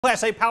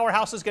Class A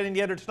powerhouses getting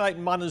together tonight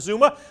in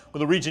Montezuma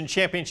with a region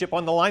championship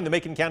on the line. The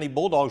Macon County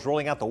Bulldogs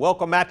rolling out the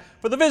welcome mat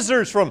for the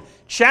visitors from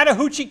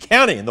Chattahoochee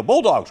County. And the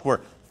Bulldogs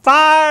were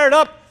fired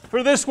up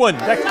for this one.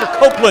 Dexter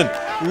Copeland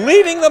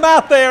leading them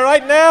out there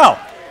right now.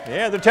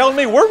 Yeah, they're telling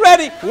me we're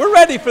ready. We're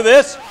ready for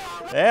this.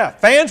 Yeah,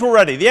 fans were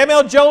ready. The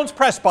M.L. Jones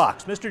press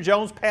box. Mr.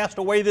 Jones passed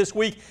away this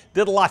week.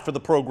 Did a lot for the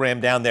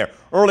program down there.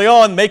 Early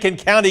on, Macon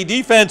County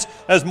defense,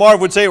 as Marv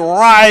would say,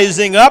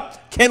 rising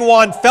up.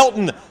 Kenwan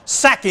Felton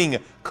sacking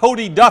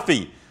Cody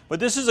Duffy. But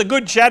this is a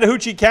good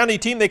Chattahoochee County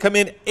team. They come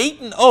in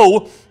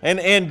 8-0, and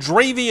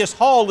Andravius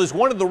Hall is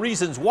one of the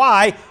reasons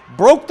why.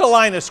 Broke the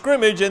line of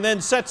scrimmage and then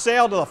set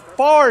sail to the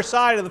far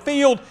side of the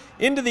field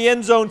into the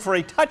end zone for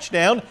a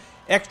touchdown.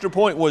 Extra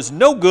point was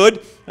no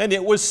good, and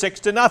it was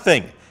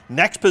 6-0.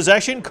 Next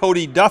possession,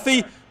 Cody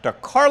Duffy to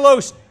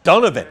Carlos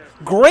Donovan.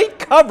 Great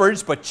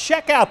coverage, but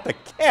check out the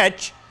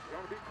catch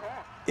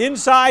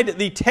inside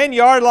the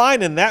 10-yard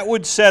line, and that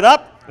would set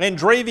up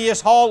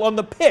Andravius Hall on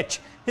the pitch.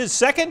 His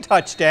second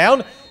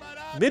touchdown.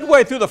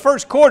 Midway through the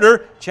first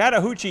quarter,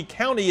 Chattahoochee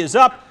County is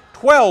up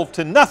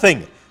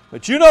 12-0.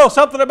 But you know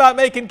something about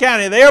Macon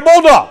County. They are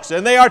Bulldogs,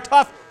 and they are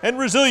tough and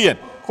resilient.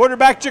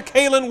 Quarterback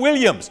Jacqueline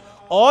Williams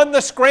on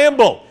the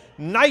scramble.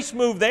 Nice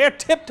move there,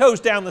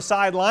 tiptoes down the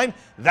sideline.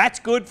 That's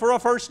good for a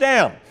first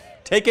down.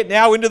 Take it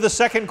now into the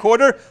second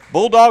quarter.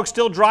 Bulldogs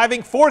still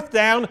driving, fourth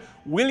down.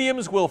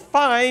 Williams will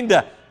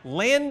find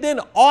Landon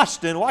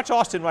Austin. Watch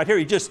Austin right here.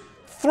 He just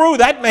threw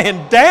that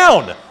man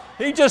down.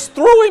 He just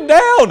threw him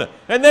down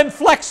and then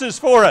flexes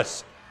for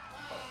us.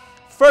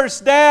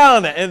 First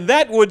down, and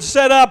that would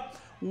set up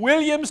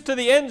Williams to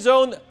the end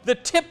zone. The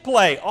tip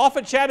play off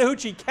a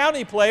Chattahoochee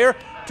County player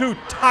to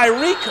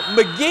Tyreek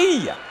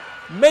McGee.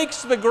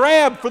 Makes the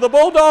grab for the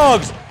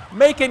Bulldogs.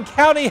 Macon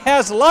County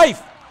has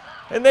life,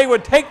 and they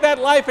would take that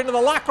life into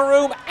the locker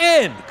room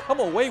and come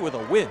away with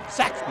a win.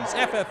 Saxby's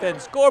FFN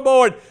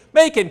scoreboard.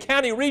 Macon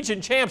County region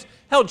champs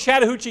held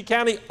Chattahoochee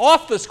County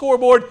off the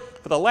scoreboard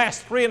for the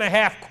last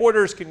 3.5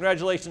 quarters.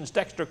 Congratulations,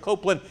 Dexter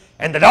Copeland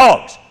and the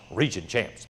Dogs, region champs.